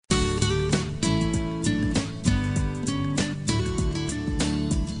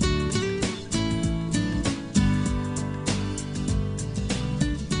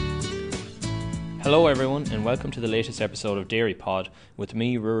Hello everyone and welcome to the latest episode of Dairy Pod with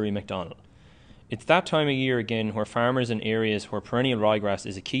me, Rory McDonald. It's that time of year again where farmers in areas where perennial ryegrass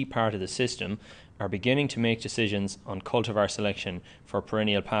is a key part of the system are beginning to make decisions on cultivar selection for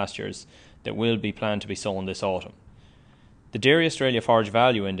perennial pastures that will be planned to be sown this autumn. The Dairy Australia Forage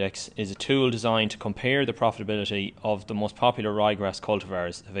Value Index is a tool designed to compare the profitability of the most popular ryegrass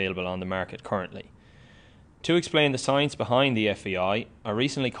cultivars available on the market currently. To explain the science behind the FVI, I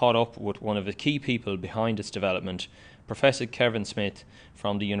recently caught up with one of the key people behind its development, Professor Kevin Smith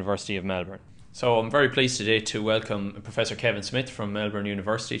from the University of Melbourne. So I'm very pleased today to welcome Professor Kevin Smith from Melbourne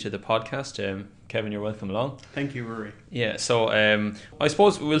University to the podcast. Kevin, you're welcome along. Thank you, Rory. Yeah, so I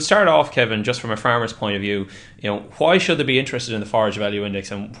suppose we'll start off, Kevin, just from a farmer's point of view. Why should they be interested in the Forage Value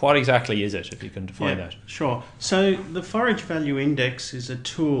Index, and what exactly is it, if you can define that? Sure. So the Forage Value Index is a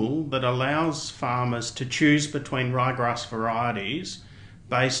tool that allows farmers to choose between ryegrass varieties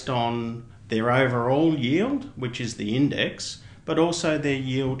based on their overall yield, which is the index, but also their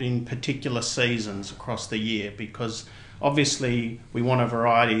yield in particular seasons across the year, because obviously we want a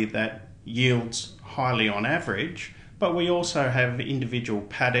variety that yields highly on average, but we also have individual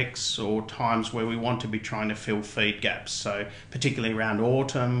paddocks or times where we want to be trying to fill feed gaps, so particularly around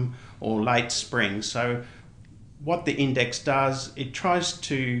autumn or late spring. So what the index does, it tries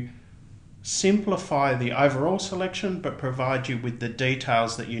to simplify the overall selection but provide you with the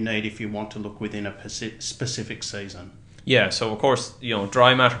details that you need if you want to look within a specific season. Yeah, so of course,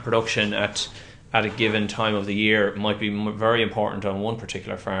 dry matter production at a given time of the year might be very important on one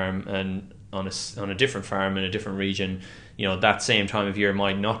particular farm, and on a different farm in a different region, that same time of year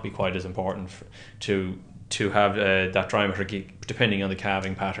might not be quite as important to have that dry matter depending on the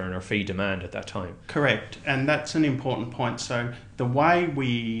calving pattern or feed demand at that time. Correct, and that's an important point. So the way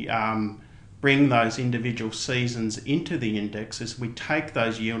we bring those individual seasons into the index is we take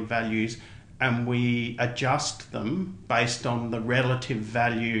those yield values and we adjust them based on the relative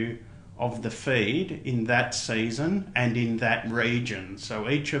value of the feed in that season and in that region. So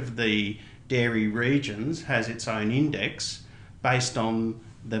each of the dairy regions has its own index based on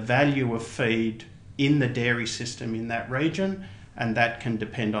the value of feed in the dairy system in that region, and that can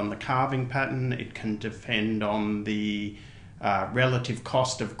depend on the calving pattern, it can depend on the relative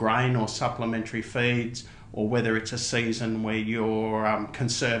cost of grain or supplementary feeds, or whether it's a season where you're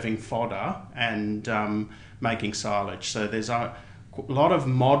conserving fodder and making silage. So there's a lot of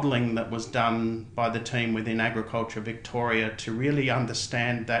modelling that was done by the team within Agriculture Victoria to really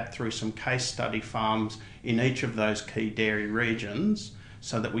understand that through some case study farms in each of those key dairy regions,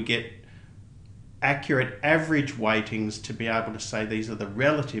 so that we get accurate average weightings to be able to say these are the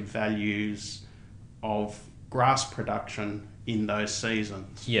relative values of grass production in those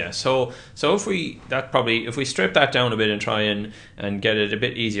seasons. Yeah, so if we strip that down a bit and try and get it a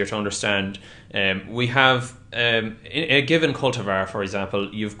bit easier to understand, we have in a given cultivar, for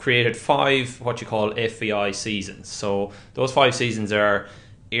example, you've created 5 what you call FVI seasons. So those 5 seasons are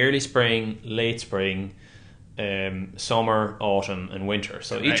early spring, late spring, summer, autumn and winter.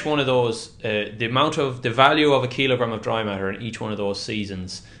 So each one of those, the value of a kilogram of dry matter in each one of those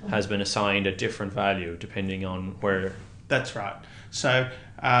seasons has been assigned a different value depending on where. That's right. So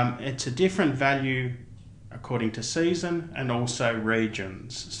it's a different value according to season and also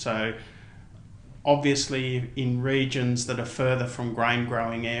regions. So obviously in regions that are further from grain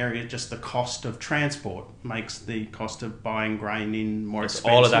growing area, just the cost of transport makes the cost of buying grain in more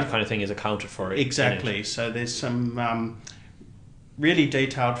expensive. All of that kind of thing is accounted for. Exactly. So there's some really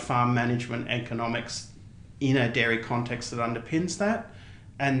detailed farm management economics in a dairy context that underpins that.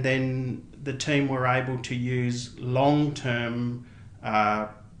 And then the team were able to use long-term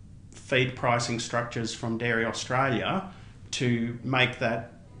feed pricing structures from Dairy Australia to make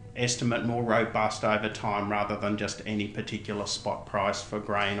that estimate more robust over time rather than just any particular spot price for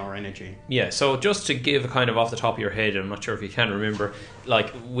grain or energy. Yeah, so just to give a kind of off the top of your head, I'm not sure if you can remember,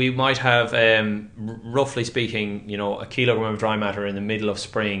 like we might have, roughly speaking, a kilogram of dry matter in the middle of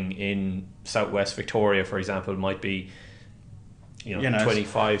spring in southwest Victoria, for example, might be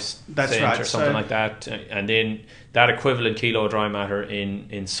 25 cents or something like that, and then that equivalent kilo of dry matter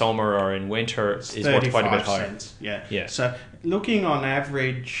in summer or in winter is worth quite a bit higher. Cents, yeah. So looking on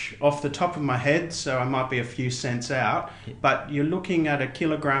average off the top of my head, so I might be a few cents out, but you're looking at a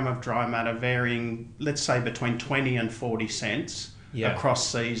kilogram of dry matter varying, let's say, between 20 and 40 cents across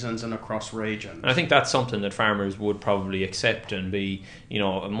seasons and across regions. And I think that's something that farmers would probably accept and be,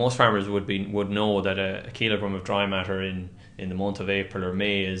 most farmers would know that a kilogram of dry matter in the month of April or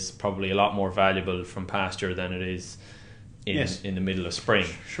May is probably a lot more valuable from pasture than it is in the middle of spring.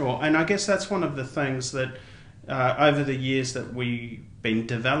 Sure, and I guess that's one of the things that over the years that we been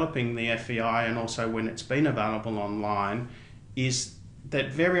developing the FEI and also when it's been available online is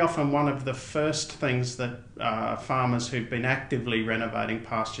that very often one of the first things that farmers who've been actively renovating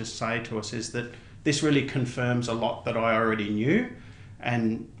pastures say to us is that this really confirms a lot that I already knew.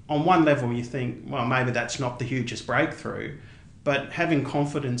 And on one level you think, well, maybe that's not the hugest breakthrough, but having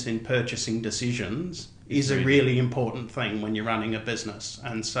confidence in purchasing decisions is a really important thing when you're running a business.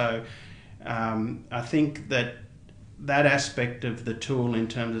 And so I think that aspect of the tool in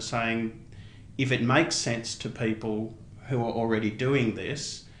terms of saying if it makes sense to people who are already doing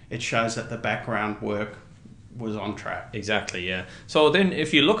this, it shows that the background work was on track. Exactly, yeah. So then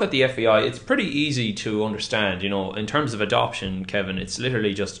if you look at the FEI, it's pretty easy to understand, you know, in terms of adoption, Kevin, it's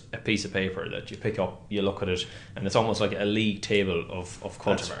literally just a piece of paper that you pick up, you look at it, and it's almost like a league table of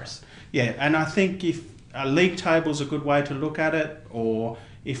cultivars. Right. Yeah, and I think if a league table is a good way to look at it, or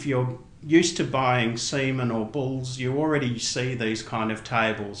if you're used to buying semen or bulls, you already see these kind of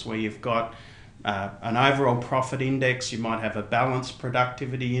tables where you've got an overall profit index, you might have a balanced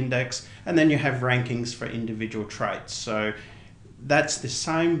productivity index, and then you have rankings for individual traits. So that's the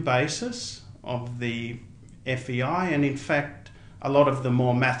same basis of the FEI, and in fact a lot of the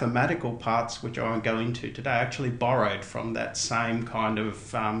more mathematical parts, which I won't go into today, actually borrowed from that same kind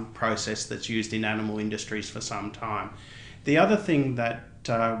of process that's used in animal industries for some time. The other thing that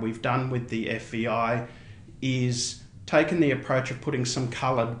we've done with the FEI is taken the approach of putting some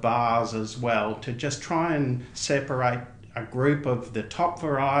coloured bars as well to just try and separate a group of the top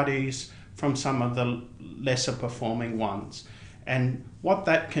varieties from some of the lesser performing ones. And what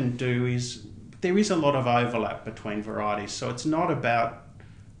that can do is there is a lot of overlap between varieties, so it's not about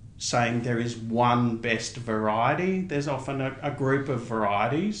saying there is one best variety. There's often a group of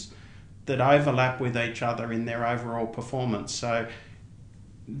varieties that overlap with each other in their overall performance. So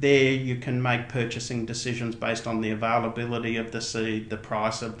there you can make purchasing decisions based on the availability of the seed, the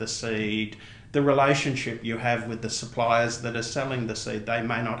price of the seed, the relationship you have with the suppliers that are selling the seed. They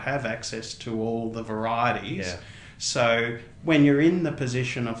may not have access to all the varieties. Yeah. So when you're in the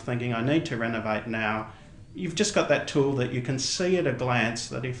position of thinking, I need to renovate now, you've just got that tool that you can see at a glance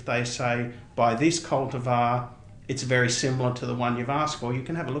that if they say, buy this cultivar, it's very similar to the one you've asked for, you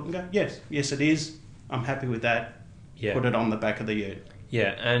can have a look and go, yes it is, I'm happy with that, put it on the back of the ute.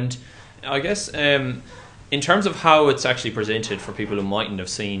 Yeah, and I guess in terms of how it's actually presented for people who mightn't have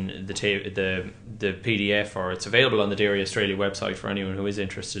seen the PDF, or it's available on the Dairy Australia website for anyone who is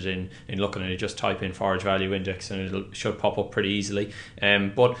interested in looking at it, just type in forage value index and it should pop up pretty easily.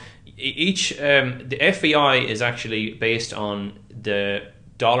 But the FEI is actually based on the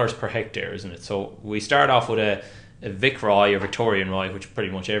dollars per hectare, isn't it? So we start off with a Vic rye or Victorian rye, which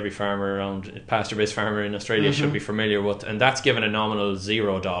pretty much every farmer around, pasture-based farmer in Australia should be familiar with, and that's given a nominal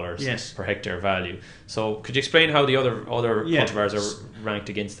 $0 per hectare value. So could you explain how the other cultivars are ranked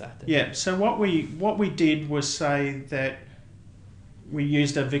against that then? Yeah, so what we did was say that we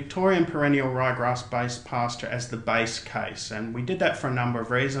used a Victorian perennial ryegrass-based pasture as the base case, and we did that for a number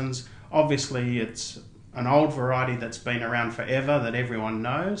of reasons. Obviously, it's an old variety that's been around forever that everyone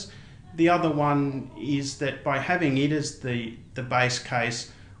knows. The other one is that by having it as the base case,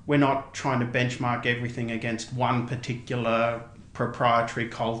 we're not trying to benchmark everything against one particular proprietary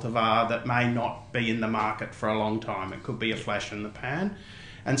cultivar that may not be in the market for a long time. It could be a flash in the pan.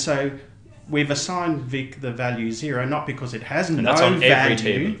 And so we've assigned Vic the value 0, not because it has no that's on value. Every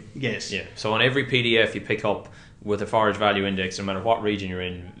table. Yes. Yeah. So on every PDF you pick up with a forage value index, no matter what region you're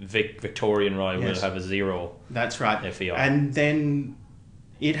in, Victorian rye will have a 0. That's right. FEI. And then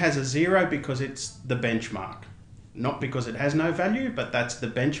it has a 0 because it's the benchmark. Not because it has no value, but that's the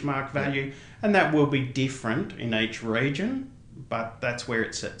benchmark value. Yeah. And that will be different in each region, but that's where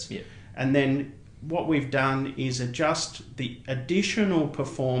it sits. Yeah. And then what we've done is adjust the additional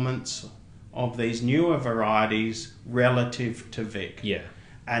performance of these newer varieties relative to Vic. Yeah.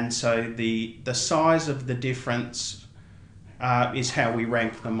 And so the size of the difference is how we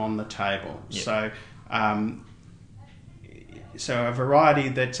rank them on the table. Yeah. So a variety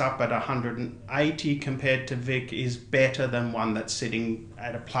that's up at 180 compared to Vic is better than one that's sitting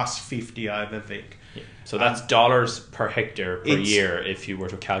at a plus 50 over Vic. Yeah. So that's dollars per hectare per year if you were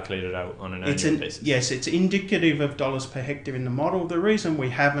to calculate it out on an annual basis. Yes, it's indicative of dollars per hectare in the model. The reason we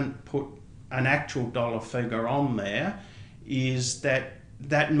haven't put an actual dollar figure on there is that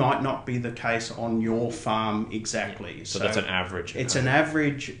might not be the case on your farm exactly. Yeah. So that's an average. It's an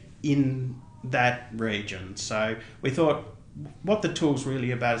average in that region. So we thought what the tool's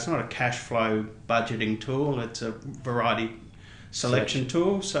really about, it's not a cash flow budgeting tool, it's a variety selection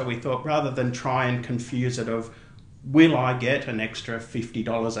tool. So we thought rather than try and confuse it of will I get an extra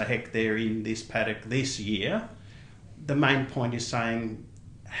 $50 a hectare in this paddock this year, the main point is saying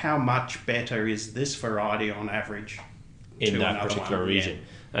how much better is this variety on average in that particular region.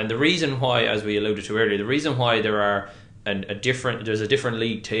 And the reason why, as we alluded to earlier, the reason why there are there's a different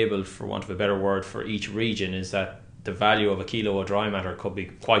league table, for want of a better word, for each region is that the value of a kilo of dry matter could be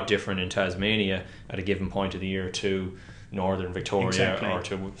quite different in Tasmania at a given point of the year to northern Victoria or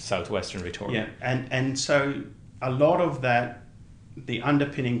to southwestern Victoria. Yeah, and so a lot of that, the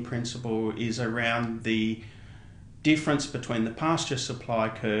underpinning principle is around the difference between the pasture supply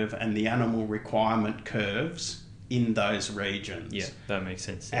curve and the animal requirement curves in those regions. Yeah, that makes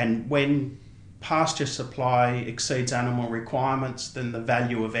sense. And when pasture supply exceeds animal requirements, then the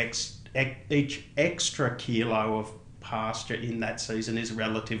value of each extra kilo of pasture in that season is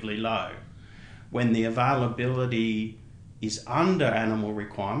relatively low. When the availability is under animal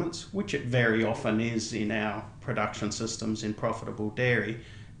requirements, which it very often is in our production systems in profitable dairy,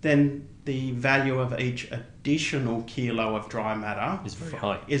 then the value of each additional kilo of dry matter is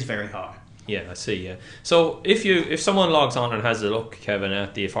very high. Yeah, I see. Yeah. So if someone logs on and has a look, Kevin,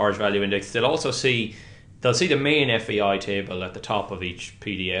 at the forage value index, they'll see the main FEI table at the top of each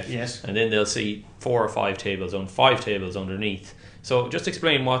PDF. Yes. And then they'll see 4 or 5 tables underneath. So just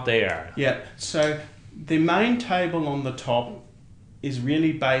explain what they are. Yeah. So the main table on the top is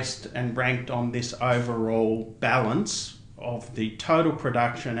really based and ranked on this overall balance of the total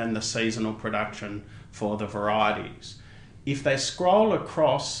production and the seasonal production for the varieties. If they scroll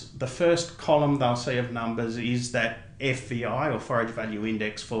across, the first column they'll see of numbers is that FVI or forage value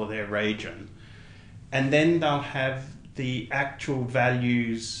index for their region. And then they'll have the actual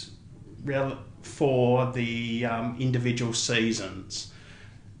values for the individual seasons.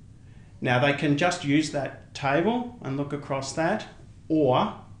 Now they can just use that table and look across that,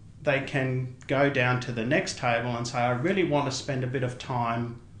 or they can go down to the next table and say, I really want to spend a bit of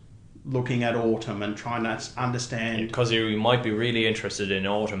time looking at autumn and trying to understand. Because you might be really interested in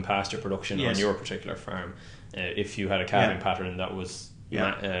autumn pasture production Yes. on your particular farm, if you had a calving pattern that was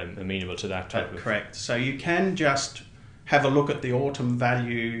amenable to that type of... Correct. So you can just have a look at the autumn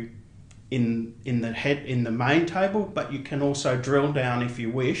value in the main table, but you can also drill down if you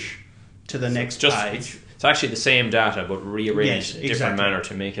wish to the next page. It's actually the same data but rearranged in a different exactly. manner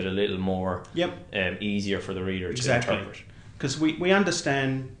to make it a little more easier for the reader to interpret. Because we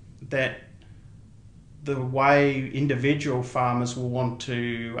understand that the way individual farmers will want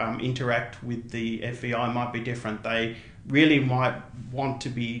to interact with the FEI might be different. They really might want to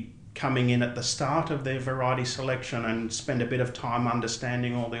be coming in at the start of their variety selection and spend a bit of time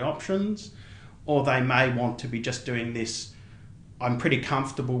understanding all the options, or they may want to be just doing this, I'm pretty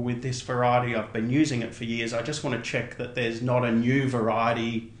comfortable with this variety, I've been using it for years, I just want to check that there's not a new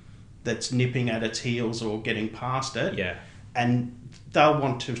variety that's nipping at its heels or getting past it. Yeah. And they'll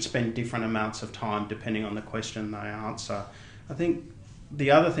want to spend different amounts of time depending on the question they answer. I think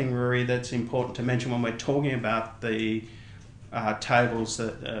the other thing, Rory, that's important to mention when we're talking about the tables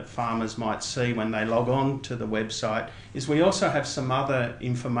that farmers might see when they log on to the website is we also have some other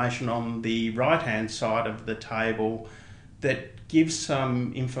information on the right-hand side of the table that gives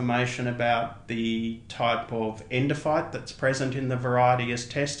some information about the type of endophyte that's present in the variety as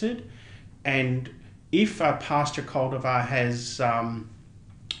tested, and if a pasture cultivar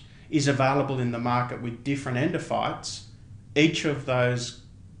is available in the market with different endophytes, each of those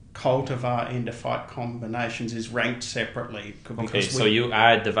cultivar endophyte combinations is ranked separately. Okay, so you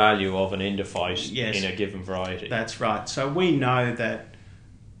add the value of an endophyte in a given variety. That's right. So we know that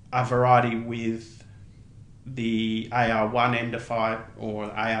a variety with the AR1 endophyte or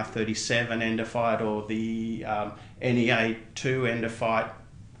AR37 endophyte or the NEA2 endophyte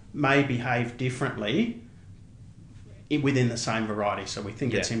may behave differently within the same variety. So we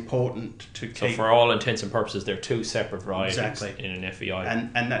think it's important to keep... So for all intents and purposes, they're two separate varieties in an FEI.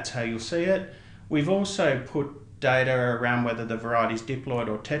 And that's how you'll see it. We've also put data around whether the variety is diploid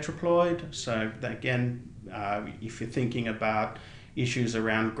or tetraploid. So that, again, if you're thinking about issues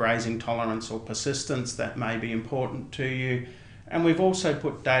around grazing tolerance or persistence, that may be important to you. And we've also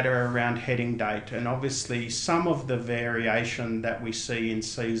put data around heading date, and obviously some of the variation that we see in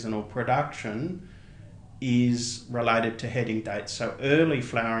seasonal production is related to heading date. So early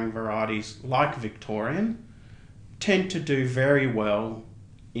flowering varieties like Victorian tend to do very well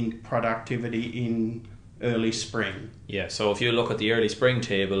in productivity in early spring. Yeah, so if you look at the early spring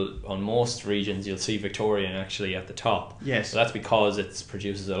table, on most regions you'll see Victorian actually at the top. Yes. So that's because it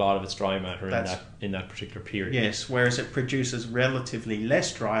produces a lot of its dry matter in that particular period. Yes, whereas it produces relatively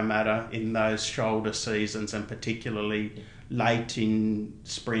less dry matter in those shoulder seasons and particularly late in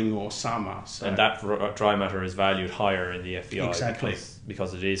spring or summer. So and that dry matter is valued higher in the FEI exactly.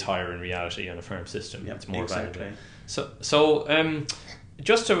 because it is higher in reality on a farm system. Yep, It's more exactly. valuable. So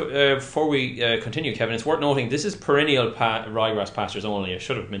just to, before we continue, Kevin, it's worth noting this is perennial ryegrass pastures only. I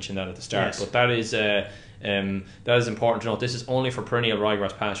should have mentioned that at the start, Yes. but that is important to note. This is only for perennial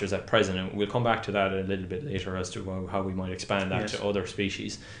ryegrass pastures at present, and we'll come back to that a little bit later as to how we might expand that Yes. to other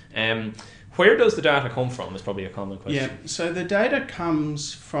species. Where does the data come from is probably a common question. Yeah, so the data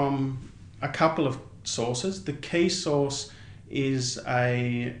comes from a couple of sources. The key source is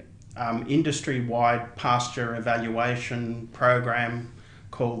a industry-wide pasture evaluation program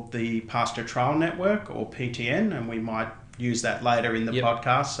called the Pasture Trial Network, or PTN, and we might use that later in the Yep.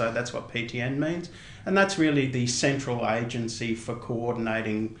 podcast, so that's what PTN means. And that's really the central agency for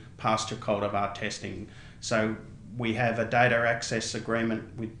coordinating pasture cultivar testing. So we have a data access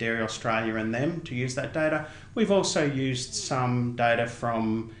agreement with Dairy Australia and them to use that data. We've also used some data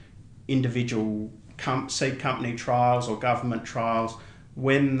from individual seed company trials or government trials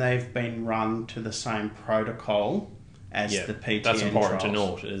when they've been run to the same protocol as the PTN That's important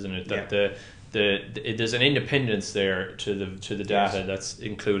trials. to note, isn't it? That there's an independence there to the data Yes. that's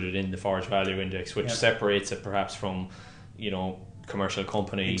included in the Forage Value Index, which Yep. separates it perhaps from, commercial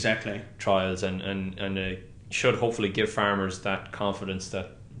company Exactly. trials, and should hopefully give farmers that confidence that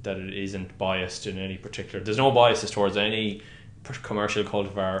it isn't biased in any particular. There's no biases towards any commercial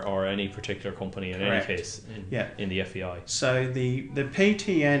cultivar or any particular company in Correct. any case in the FEI. So the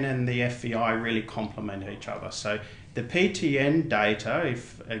PTN and the FEI really complement each other. So the PTN data,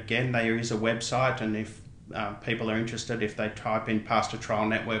 if again there is a website, and if people are interested, if they type in Pasture Trial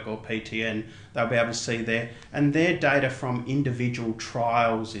Network or PTN, they'll be able to see there. And their data from individual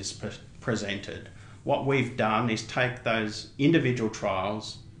trials is presented. What we've done is take those individual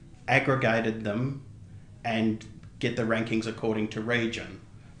trials, aggregated them, and get the rankings according to region.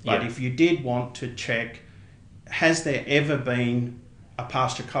 But Yeah. if you did want to check, has there ever been a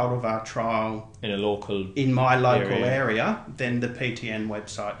pasture cultivar trial In a local, in my local area, then the PTN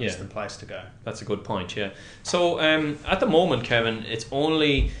website is Yeah. the place to go. that's a good point, yeah. So at the moment, Kevin, it's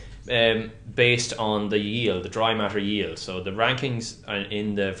only based on the yield, the dry matter yield. So the rankings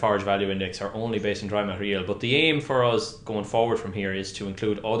in the Forage Value Index are only based on dry matter yield. But the aim for us going forward from here is to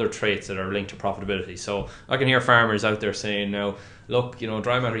include other traits that are linked to profitability. So I can hear farmers out there saying now, look,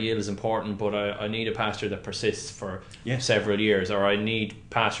 dry matter yield is important, but I need a pasture that persists for Yes. several years, or I need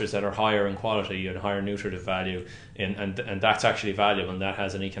pastures that are higher in quality and higher nutritive value, and that's actually valuable, and that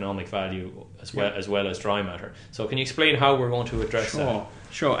has an economic value as well as dry matter. So can you explain how we're going to address that?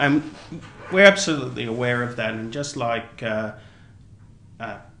 Sure. And we're absolutely aware of that. And just like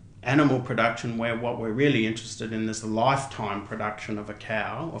animal production, where what we're really interested in is the lifetime production of a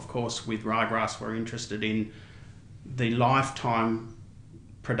cow, of course, with ryegrass, we're interested in the lifetime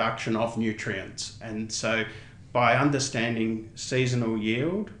production of nutrients. And so by understanding seasonal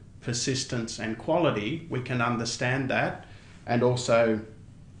yield, persistence and quality, we can understand that, and also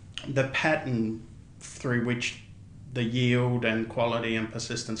the pattern through which the yield and quality and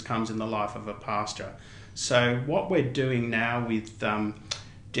persistence comes in the life of a pasture. So what we're doing now with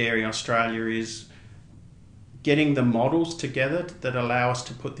Dairy Australia is getting the models together that allow us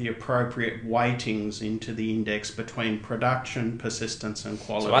to put the appropriate weightings into the index between production, persistence and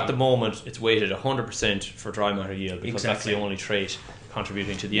quality. So at the moment, it's weighted 100% for dry matter yield because that's Exactly. the only trait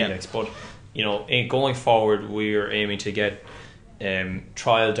contributing to the Yep. index. But going forward, we're aiming to get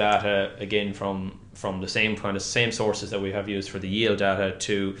trial data again from the same sources that we have used for the yield data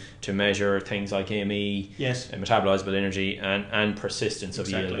to measure things like AME, Yes. metabolizable energy, and persistence of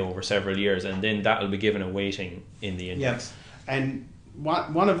Exactly. yield over several years, and then that will be given a weighting in the index. Yes. And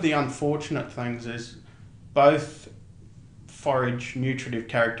one of the unfortunate things is both forage nutritive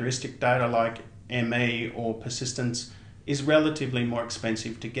characteristic data like ME or persistence is relatively more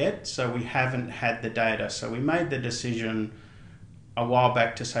expensive to get, so we haven't had the data. So we made the decision a while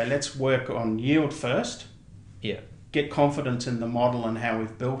back to say, let's work on yield first, get confidence in the model and how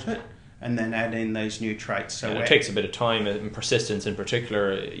we've built it, and then add in these new traits. So it takes a bit of time, and persistence in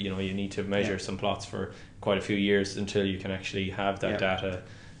particular, you need to measure some plots for quite a few years until you can actually have that data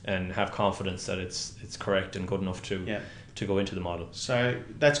and have confidence that it's correct and good enough to go into the model. So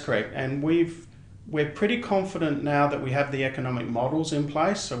that's correct. And we're pretty confident now that we have the economic models in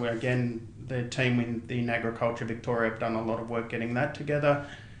place. So the team in Agriculture Victoria have done a lot of work getting that together.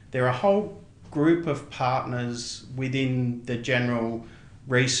 There are a whole group of partners within the general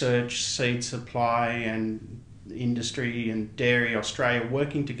research, seed supply and industry and Dairy Australia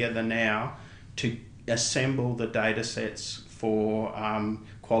working together now to assemble the data sets for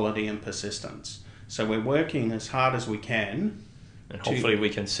quality and persistence. So we're working as hard as we can. And hopefully we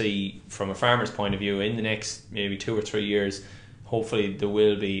can see, from a farmer's point of view, in the next maybe 2 or 3 years, hopefully there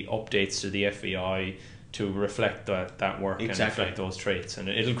will be updates to the FEI to reflect that work and reflect those traits. And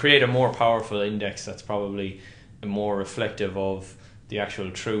it'll create a more powerful index that's probably more reflective of the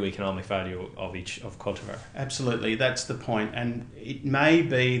actual true economic value of each of cultivar. Absolutely, that's the point. And it may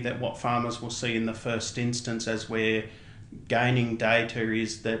be that what farmers will see in the first instance as we're gaining data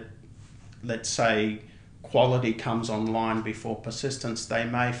is that, let's say, quality comes online before persistence. They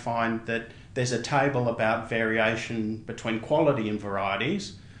may find that there's a table about variation between quality and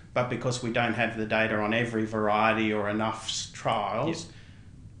varieties, but because we don't have the data on every variety or enough trials,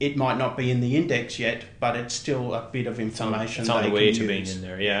 it might not be in the index yet, but it's still a bit of information. It's on the way to being in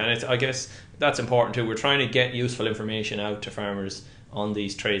there, and I guess that's important too. We're trying to get useful information out to farmers on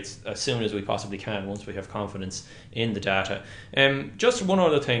these traits as soon as we possibly can, once we have confidence in the data. Just one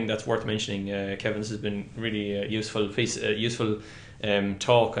other thing that's worth mentioning, Kevin. This has been really a useful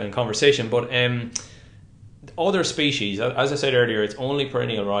talk and conversation. But other species, as I said earlier, it's only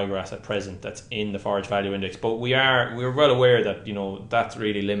perennial ryegrass at present that's in the forage value index. But we're well aware that that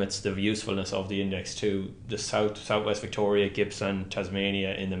really limits the usefulness of the index to the southwest Victoria, Gippsland,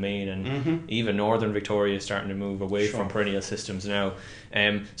 Tasmania in the main, and even northern Victoria is starting to move away from perennial systems now.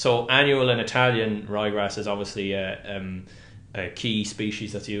 So annual and Italian ryegrass is obviously a key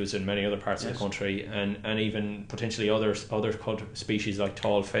species that's used in many other parts of the country, and even potentially other species like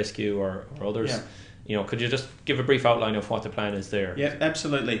tall fescue or others. Yeah. Could you just give a brief outline of what the plan is there? Yeah,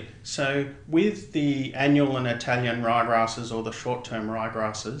 absolutely. So with the annual and Italian ryegrasses, or the short-term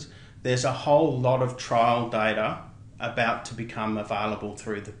ryegrasses, there's a whole lot of trial data about to become available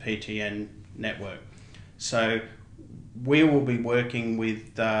through the PTN network. So we will be working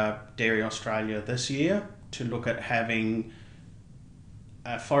with Dairy Australia this year to look at having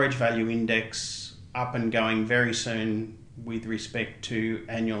a forage value index up and going very soon with respect to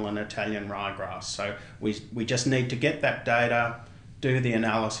annual and Italian ryegrass. So we just need to get that data, do the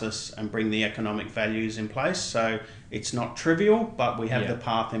analysis, and bring the economic values in place. So it's not trivial, but we have the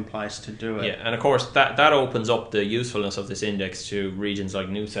path in place to do it. Yeah, and of course that opens up the usefulness of this index to regions like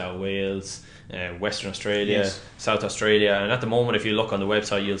New South Wales, Western Australia, South Australia, and at the moment, if you look on the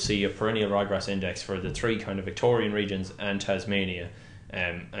website, you'll see a perennial ryegrass index for the 3 kind of Victorian regions and Tasmania.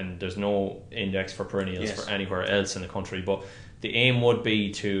 And there's no index for perennials for anywhere else in the country, but the aim would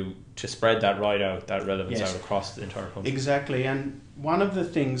be to spread that that relevance out across the entire country. Exactly, and one of the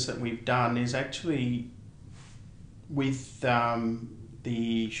things that we've done is actually with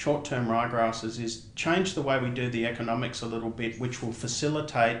the short-term ryegrasses is change the way we do the economics a little bit, which will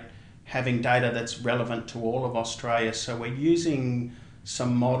facilitate having data that's relevant to all of Australia. So we're using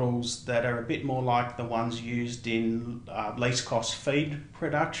some models that are a bit more like the ones used in least cost feed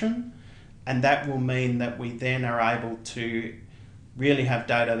production, and that will mean that we then are able to really have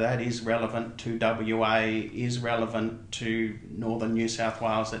data that is relevant to WA, is relevant to northern New South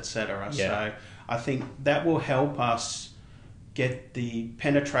Wales, etc. So I think that will help us get the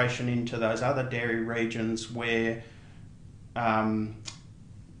penetration into those other dairy regions where to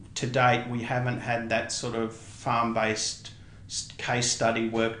date we haven't had that sort of farm-based case study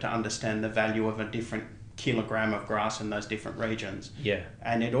work to understand the value of a different kilogram of grass in those different regions. Yeah.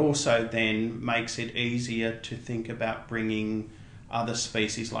 And it also then makes it easier to think about bringing other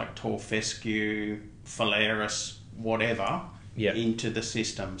species like tall fescue, phalaris, whatever, into the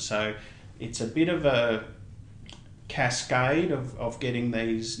system. So it's a bit of a cascade of getting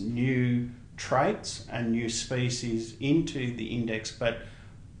these new traits and new species into the index. But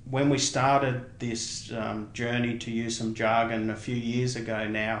when we started this journey, to use some jargon, a few years ago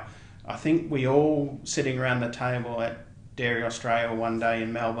now, I think we all, sitting around the table at Dairy Australia one day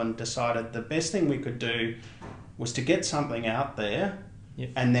in Melbourne, decided the best thing we could do was to get something out there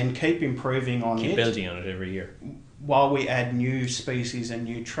and then keep improving on it. Keep building on it every year. While we add new species and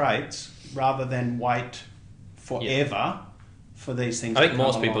new traits, rather than wait forever for these things to come along.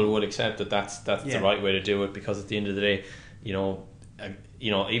 I think most people would accept that that's the right way to do it, because at the end of the day,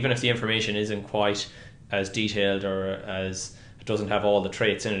 even if the information isn't quite as detailed or as it doesn't have all the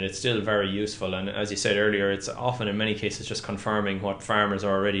traits in it, it's still very useful. And as you said earlier, it's often in many cases just confirming what farmers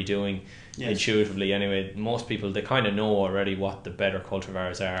are already doing intuitively anyway. Most people, they kind of know already what the better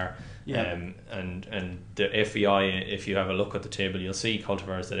cultivars are. And the FEI, if you have a look at the table, you'll see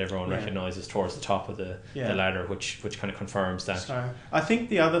cultivars that everyone recognises towards the top of the ladder, which kind of confirms that. So I think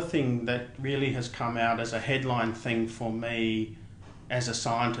the other thing that really has come out as a headline thing for me, as a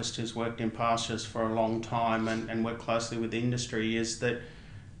scientist who's worked in pastures for a long time and worked closely with industry, is that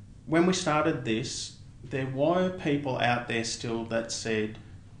when we started this, there were people out there still that said,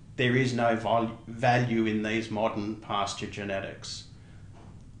 there is no value in these modern pasture genetics.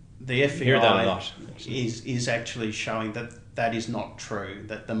 The Hear that a FEI lot, is actually showing that is not true,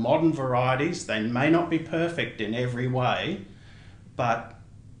 that the modern varieties, they may not be perfect in every way, but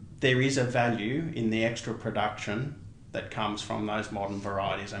there is a value in the extra production that comes from those modern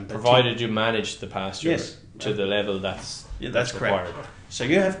varieties. And provided you manage the pasture yes, to the level that's required. Correct. So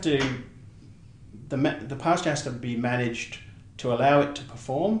you have to, the pasture has to be managed to allow it to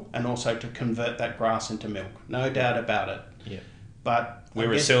perform and also to convert that grass into milk. No doubt about it. Yeah. But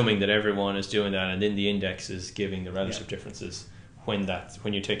we're assuming that everyone is doing that, and then the index is giving the relative differences when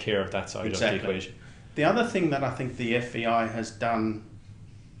you take care of that side of the equation. The other thing that I think the FEI has done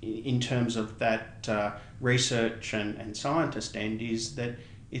in terms of that research and scientist end is that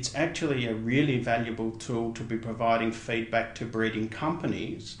it's actually a really valuable tool to be providing feedback to breeding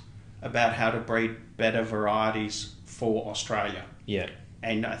companies about how to breed better varieties for Australia. Yeah.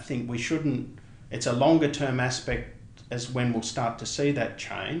 And I think we shouldn't, it's a longer term aspect as when we'll start to see that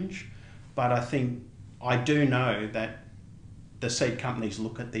change, but I do know that the seed companies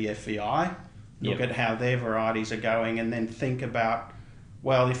look at the FEI, look at how their varieties are going, and then think about,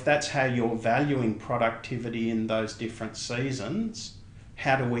 well, if that's how you're valuing productivity in those different seasons,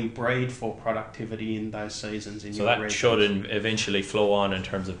 how do we breed for productivity in those seasons in your region? So that should eventually flow on in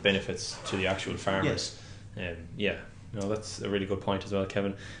terms of benefits to the actual farmers. Yes. No, that's a really good point as well,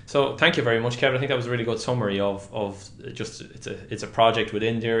 Kevin. So thank you very much, Kevin. I think that was a really good summary of just it's a project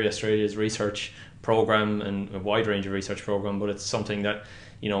within Dairy Australia's research program and a wide range of research program, but it's something that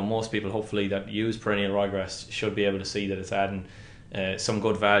most people hopefully that use perennial ryegrass should be able to see that it's adding some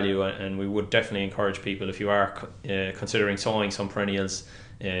good value, and we would definitely encourage people, if you are considering sowing some perennials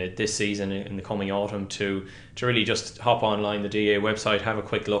this season in the coming autumn, to really just hop online the DA website, have a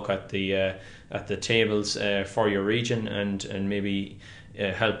quick look at the tables for your region, and maybe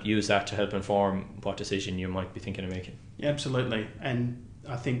help use that to help inform what decision you might be thinking of making. Yeah, absolutely. And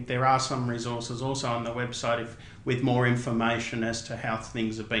I think there are some resources also on the website with more information as to how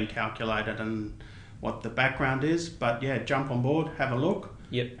things have been calculated and what the background is. But yeah, jump on board, have a look.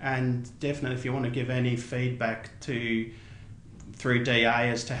 Yep. And definitely if you want to give any feedback through DA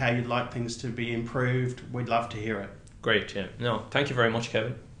as to how you'd like things to be improved, we'd love to hear it. Great, yeah. No, thank you very much,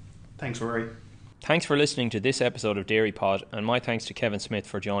 Kevin. Thanks, Rory. Thanks for listening to this episode of Dairy Pod, and my thanks to Kevin Smith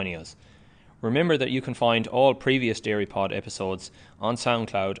for joining us. Remember that you can find all previous Dairy Pod episodes on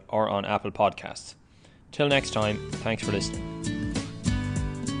SoundCloud or on Apple Podcasts. Till next time, thanks for listening.